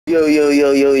Yo, yo,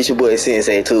 yo, yo, it's your boy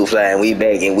Sensei Two Fly, and we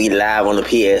back and we live on the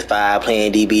PS5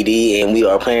 playing DBD, and we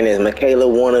are playing as Michaela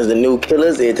Warner's The New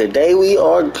Killers, and today we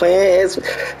are playing as,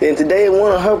 and today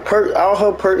one of her all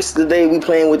her perks today we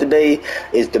playing with today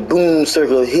is the Boom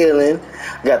Circle of Healing.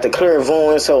 Got the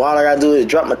clairvoyance, so all I gotta do is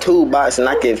drop my toolbox and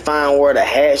I can find where the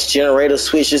hash generator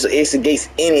switches or exits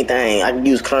anything. I can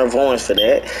use clairvoyance for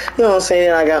that. You know what I'm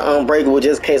saying? I got unbreakable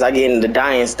just in case I get in the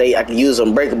dying state. I can use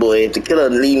unbreakable. If the killer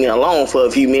leave me alone for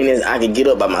a few minutes, I can get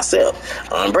up by myself.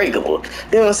 Unbreakable.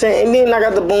 You know what I'm saying? And then I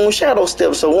got the boom shadow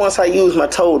step. So once I use my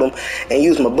totem and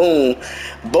use my boom,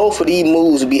 both of these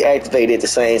moves will be activated at the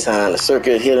same time. The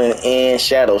circuit healing and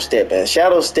shadow stepping.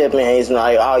 Shadow stepping is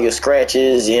like all your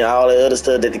scratches and all the other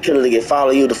stuff that the killer can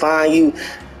follow you to find you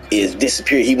is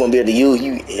disappear. He won't be able to use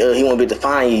you. He won't be able to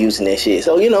find you using that shit.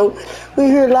 So, you know, we're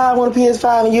here live on the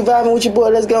PS5 and you vibing with your boy.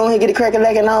 Let's go ahead and get it cracking,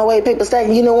 lacking all the way, paper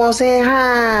stacking. You know what I'm saying?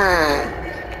 Hi.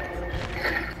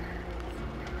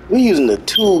 We using the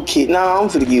toolkit. Nah, I'm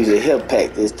finna use a health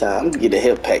pack this time. I'm gonna get a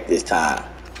health pack this time.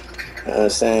 You know what I'm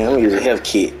saying? I'm gonna use a health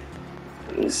kit.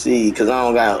 Let's see, cause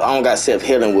I don't got self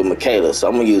healing with Michaela, so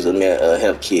I'm gonna use a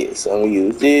health kit. So I'm gonna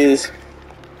use this.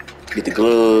 Get the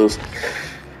gloves.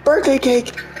 Birthday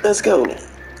cake. Let's go.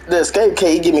 The escape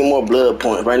cake give me more blood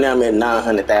points. Right now I'm at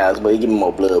 900,000, but it give me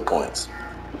more blood points.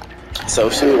 So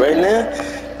shoot, right now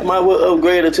I might well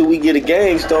upgrade until we get a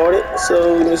game started.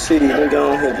 So let me see. Let me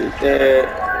go ahead and get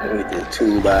that. Let me get the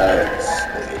toolbox.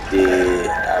 Let me get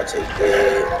that. I'll take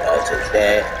that. I'll take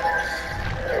that.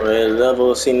 Red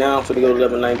level. See, now I'm finna go to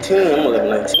level 19. I'm on level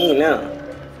 19 now.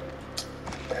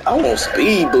 I want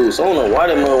speed boost. I don't know why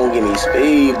that mother won't give me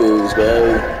speed boost, bro.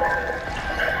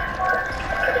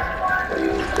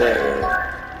 Use that.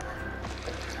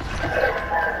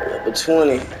 Level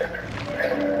 20.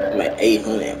 I'm at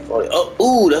 840. Oh,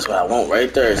 ooh, that's what I want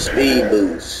right there. Speed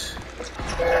boost.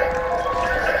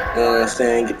 You know what I'm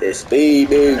saying? Get that speed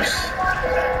boost.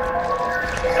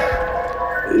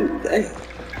 Ooh, dang.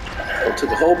 I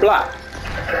took a whole block.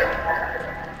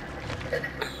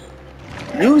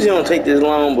 Usually don't take this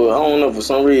long, but I don't know, for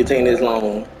some reason taking this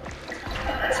long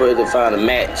for it to find a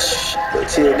match. But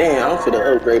till then, I'm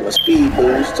finna upgrade my speed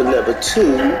boost to level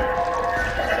 2.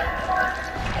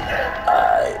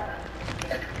 Alright.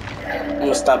 I'm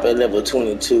gonna stop at level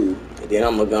 22. And then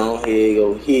I'm gonna go ahead and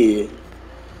go here.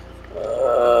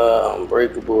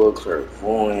 Unbreakable,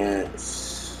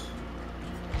 clairvoyance.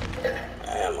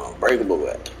 I'm unbreakable,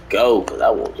 got to go, cause I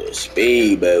want that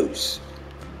speed boost.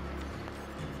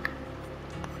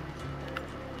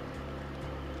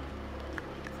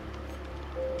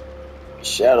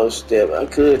 Shadow step. I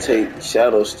could take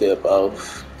shadow step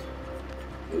off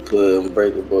and put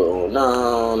unbreakable on.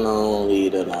 No,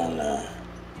 leave that on there.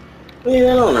 Leave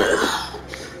that on there.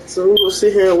 So we'll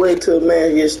sit here and wait till the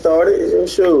match gets started and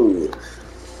show you.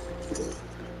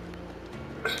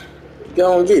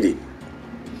 Go and get it.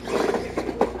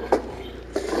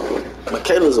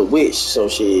 Michaela's a witch, so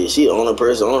she the only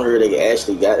person on her that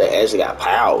actually got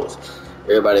powers.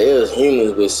 Everybody else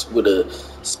humans with a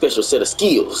special set of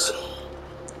skills.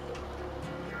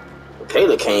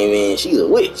 Kayla came in, she's a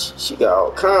witch. She got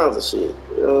all kinds of shit.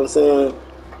 You know what I'm saying?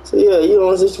 So yeah, you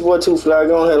know, it's your boy Two Fly.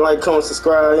 Go ahead, like, comment,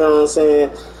 subscribe, you know what I'm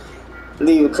saying?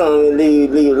 Leave a comment,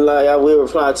 leave a like, I will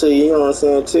reply to you, you know what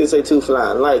I'm saying? Say Two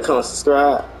Fly, like, comment,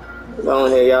 subscribe. Go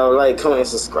ahead, y'all, like, comment,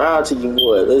 subscribe to you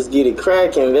boy. Let's get it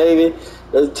cracking, baby.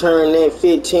 Let's turn that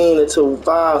 15 into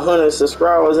 500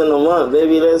 subscribers in a month,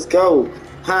 baby. Let's go.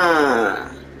 Huh.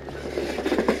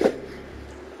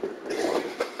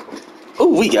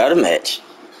 Ooh, we got a match.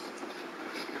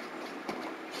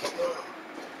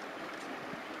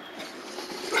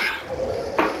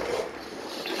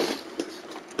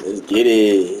 Let's get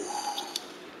it.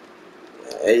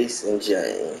 Ace and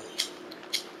Jane.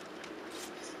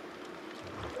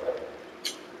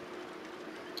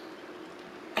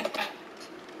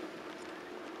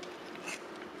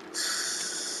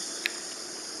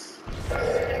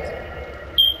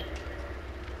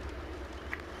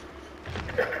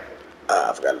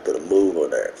 I forgot to put a move on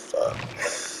there. Fuck.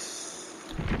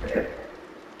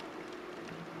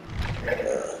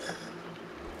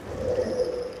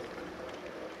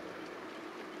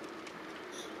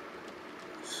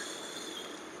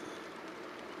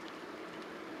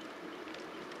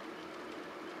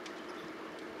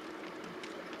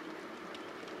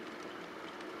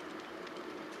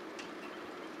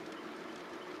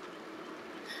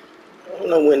 I don't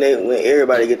know when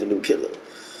everybody get the new killer.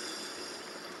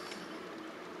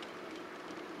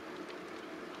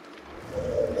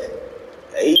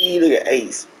 Hey, look at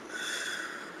Ace.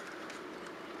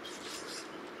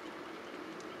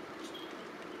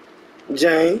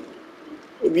 Jane,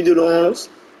 if you do the honors.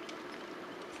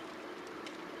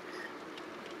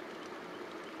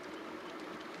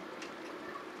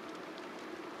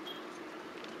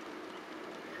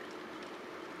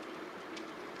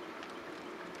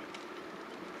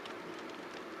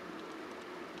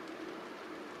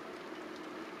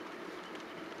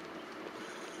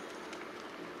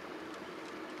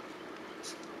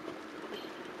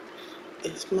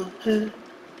 kiss my hand.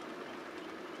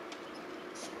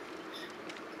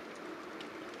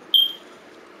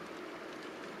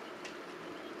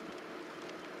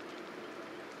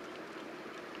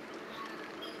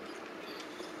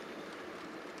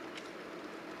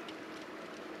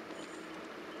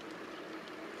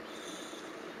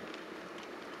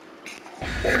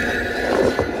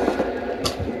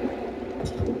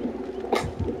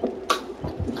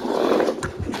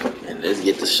 And let's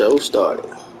get the show started.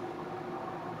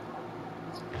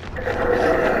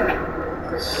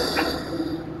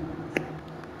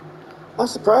 I'm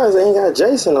surprised they ain't got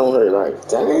Jason on her. Like,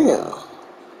 damn.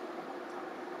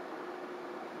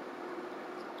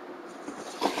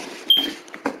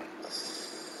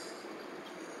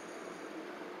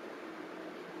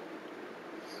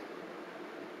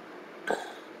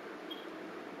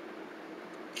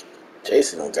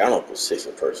 Jason don't got no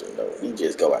specific person though. He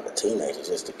just go after teenagers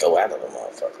just to go after the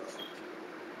motherfuckers.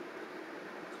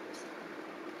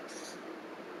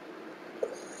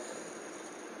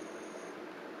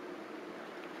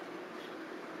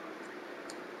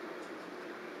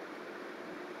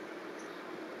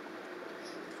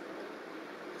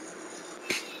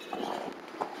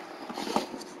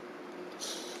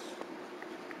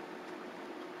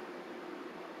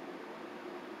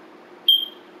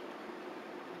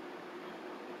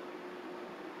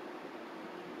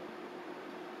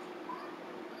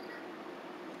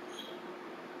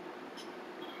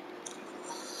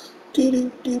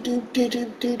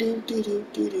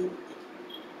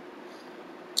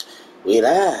 We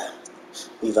live,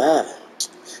 we vibing,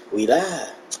 we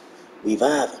live, we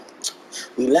vibing,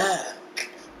 we live,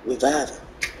 we vibing.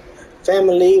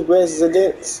 Family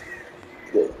residence.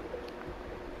 Good.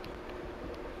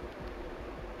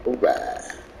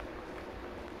 Alright.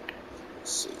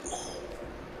 Let's see.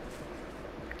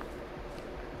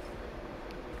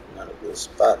 Not a good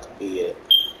spot to be at.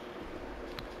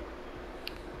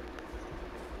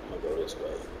 I'm gonna go this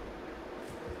way.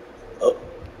 Oh,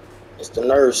 it's the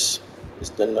nurse. It's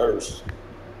the nurse.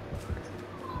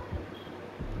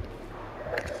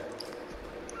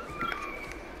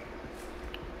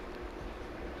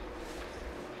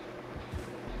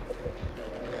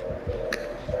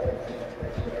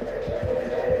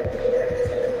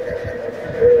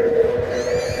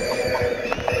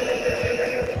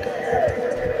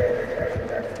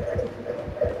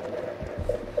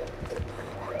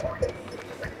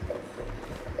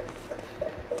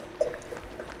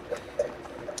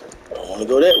 I don't want to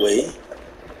go that way.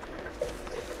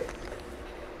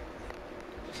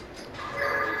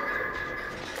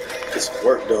 Get some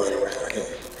work done around here.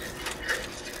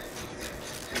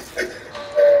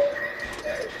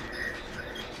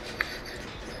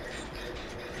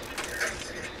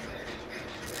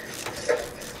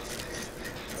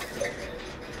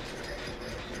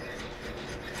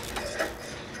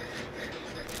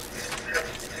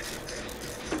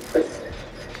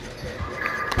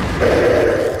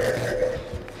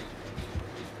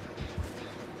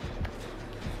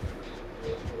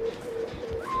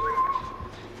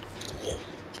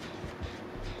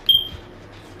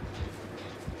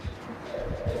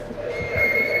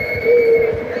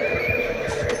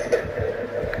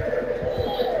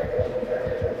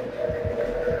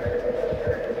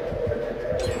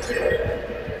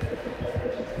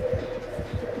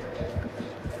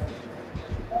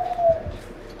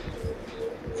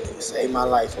 Saved my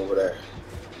life over there.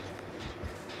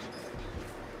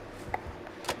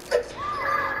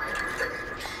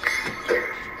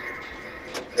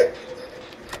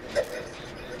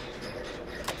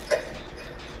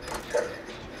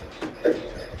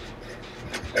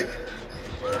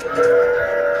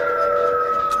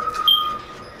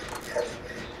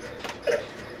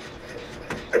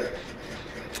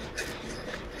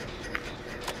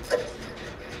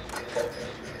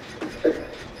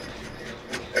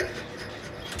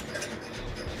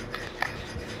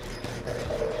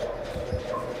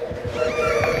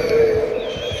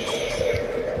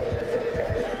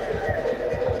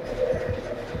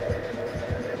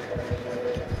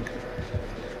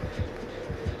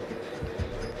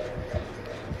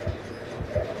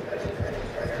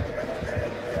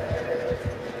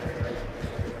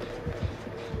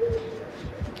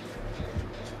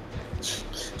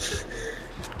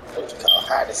 What you call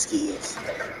hiding skills.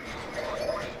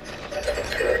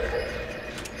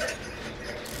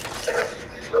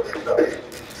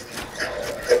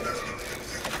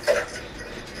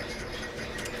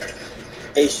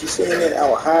 Hey, she seen that I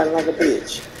was hiding like a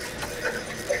bitch.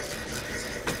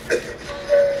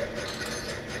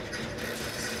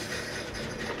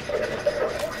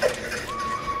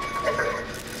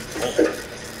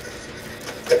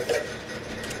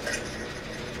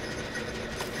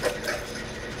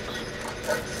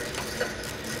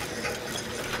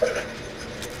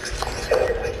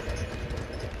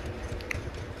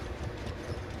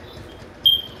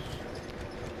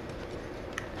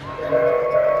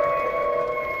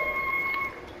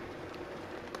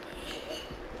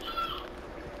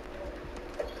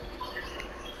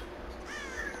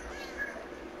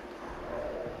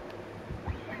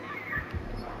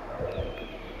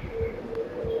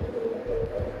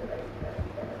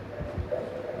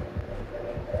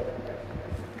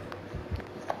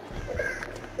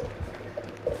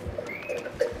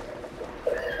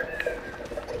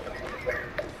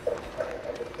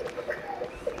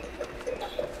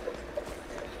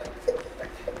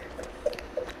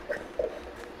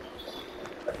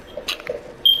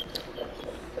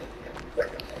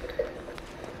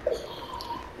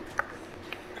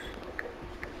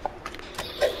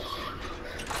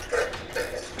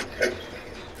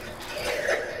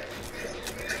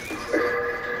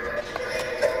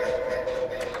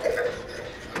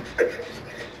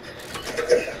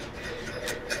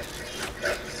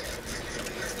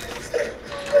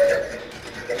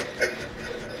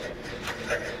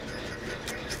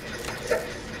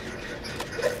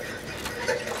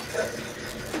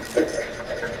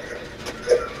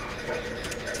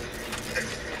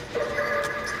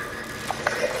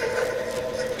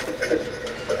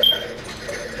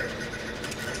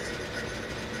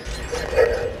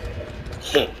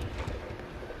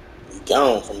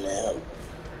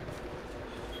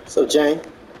 So, Jane.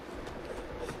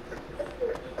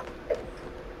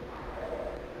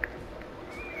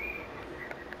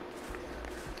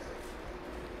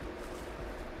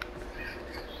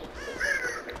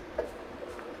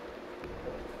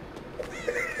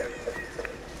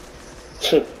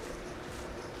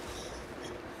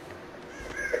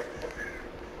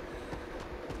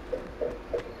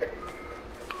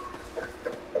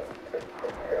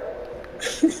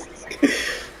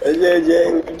 What's that,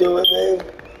 Jay? What you doing, man?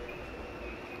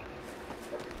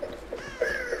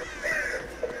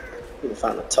 You can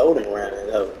find a totem around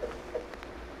it, though.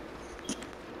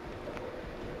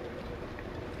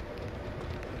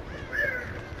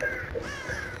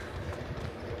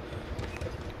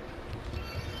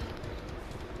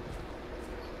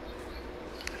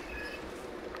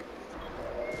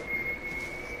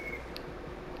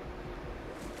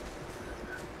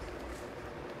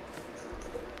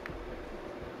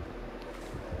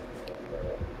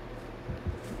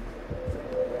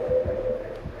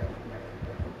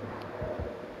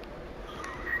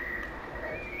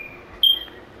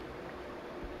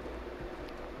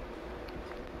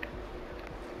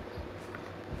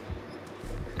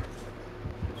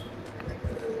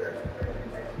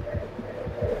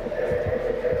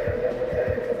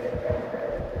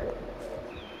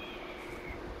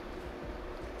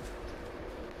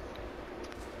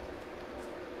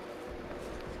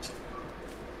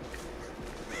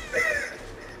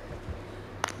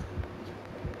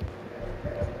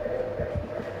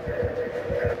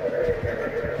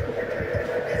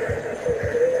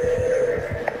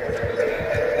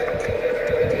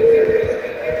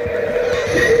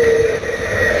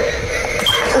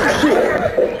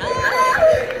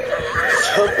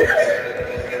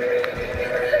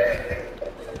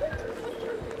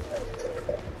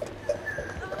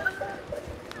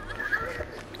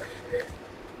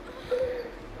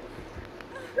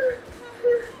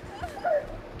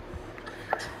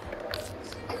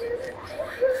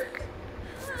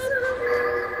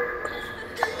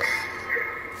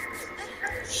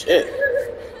 Shit.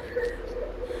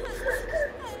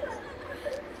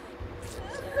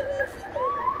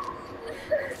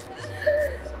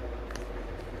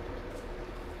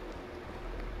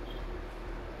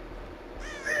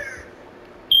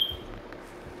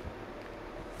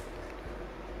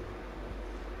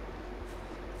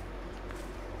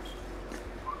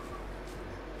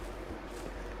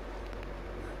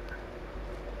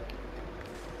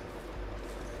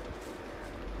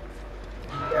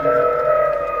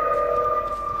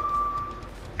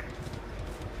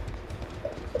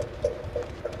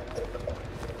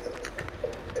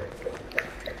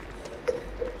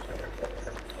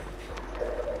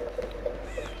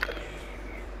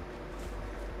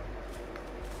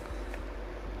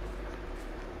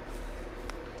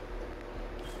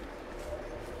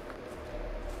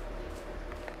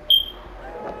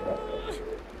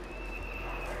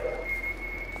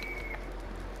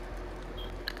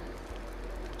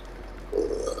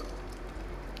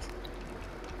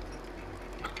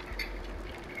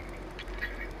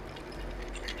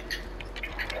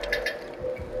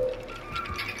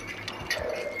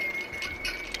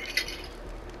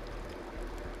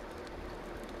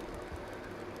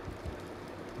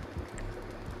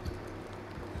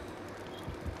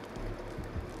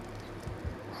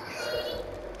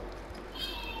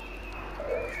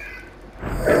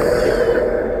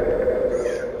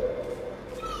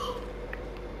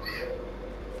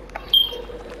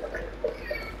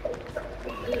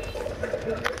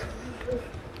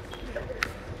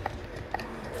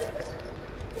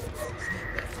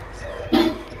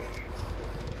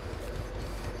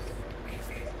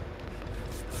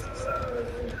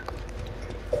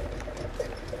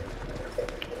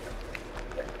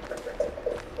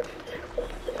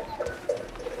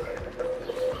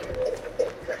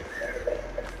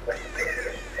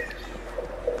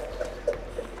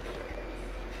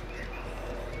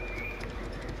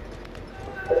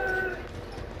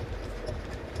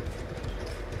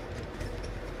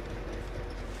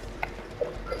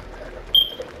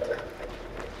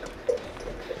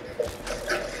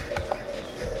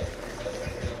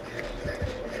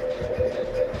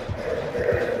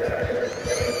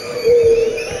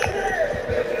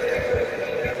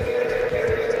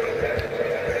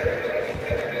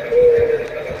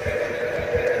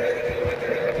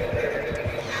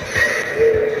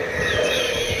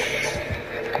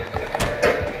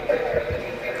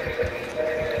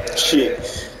 Shit,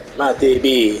 not that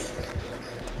big.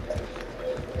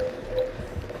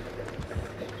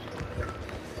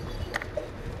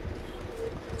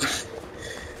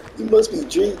 You must be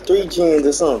three gens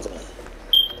or something.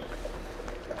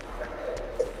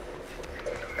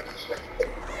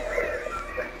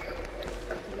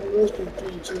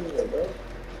 bro.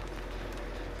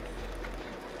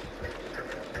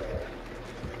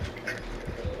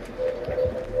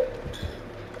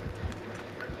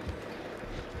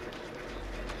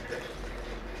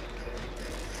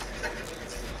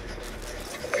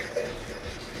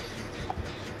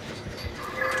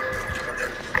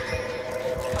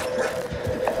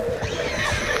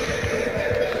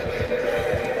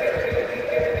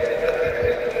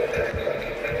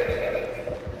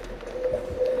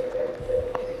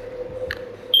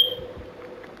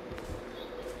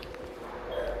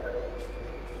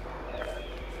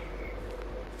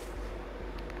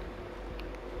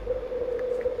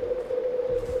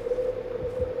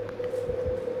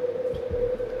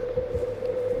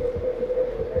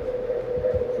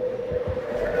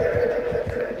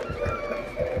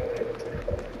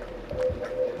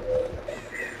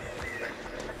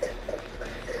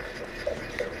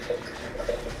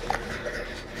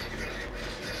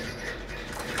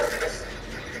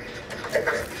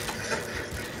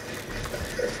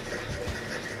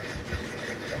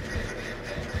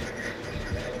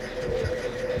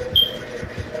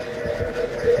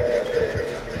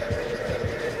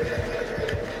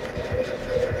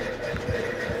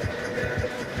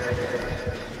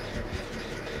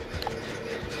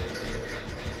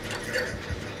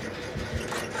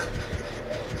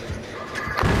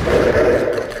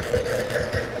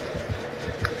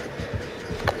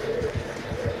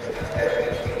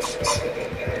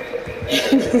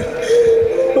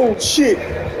 Oh shit!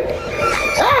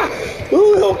 Ah!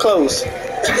 Ooh, that was close.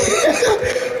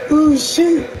 Oh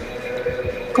shit!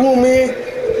 Come on, man.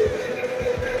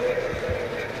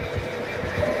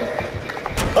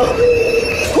 Oh!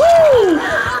 Woo!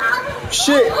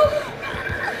 Shit!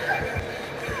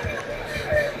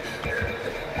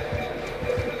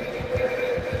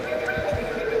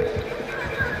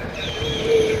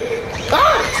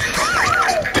 Ah!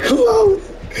 Oh!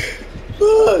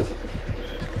 Fuck!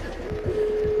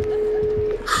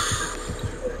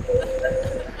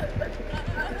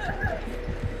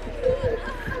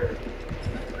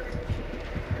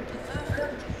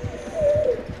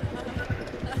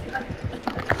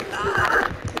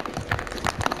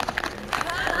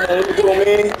 What you doing,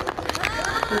 man?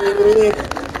 What you doing?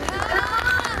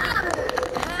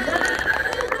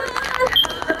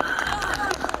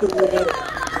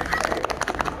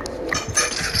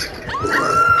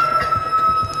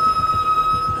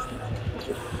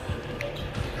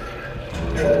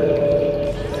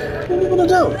 What you gonna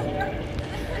do?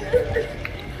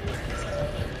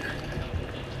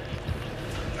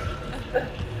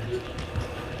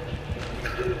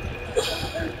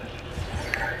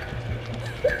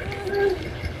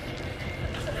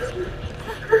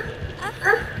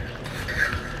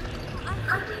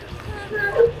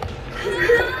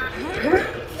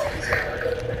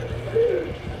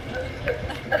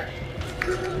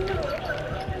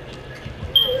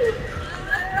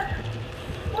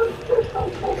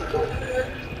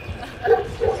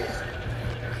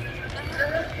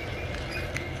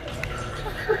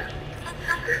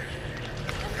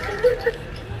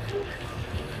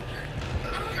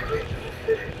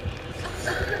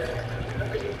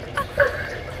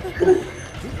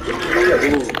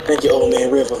 Thank you, old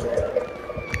man River.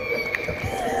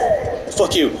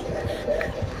 Fuck you.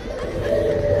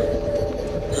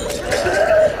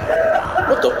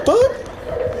 What the fuck?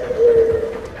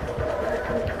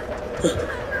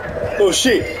 Oh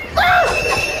shit. Ah!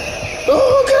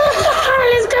 Oh god!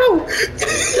 Let's go!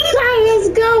 Let's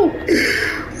go!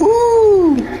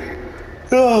 Woo!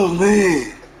 Oh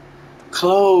man.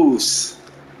 Close.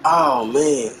 Oh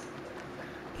man.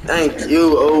 Thank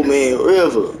you, old man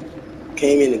River.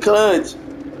 Came in the clutch.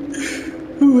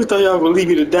 Ooh, I thought y'all would leave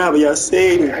me to die, but y'all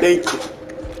saved me. Thank you.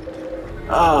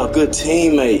 Oh, good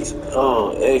teammates.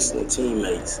 Oh, excellent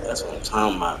teammates. That's what I'm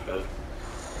talking about, bro.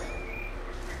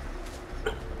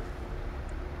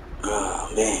 Oh,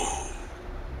 man.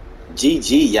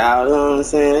 GG, y'all. You know what I'm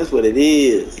saying? That's what it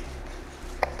is.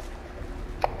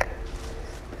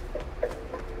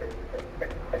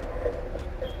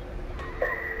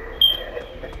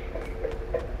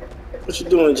 What you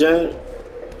doing, Jane?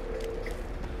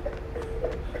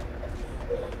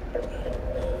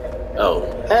 Oh,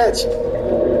 Hatch.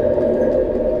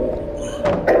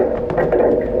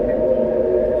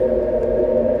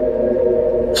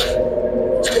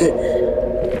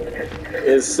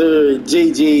 Yes, sir.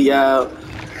 GG, y'all.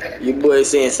 Your boy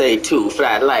Sensei 2.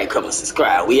 Fly, like, comment,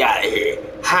 subscribe. We out of here.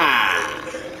 Ha!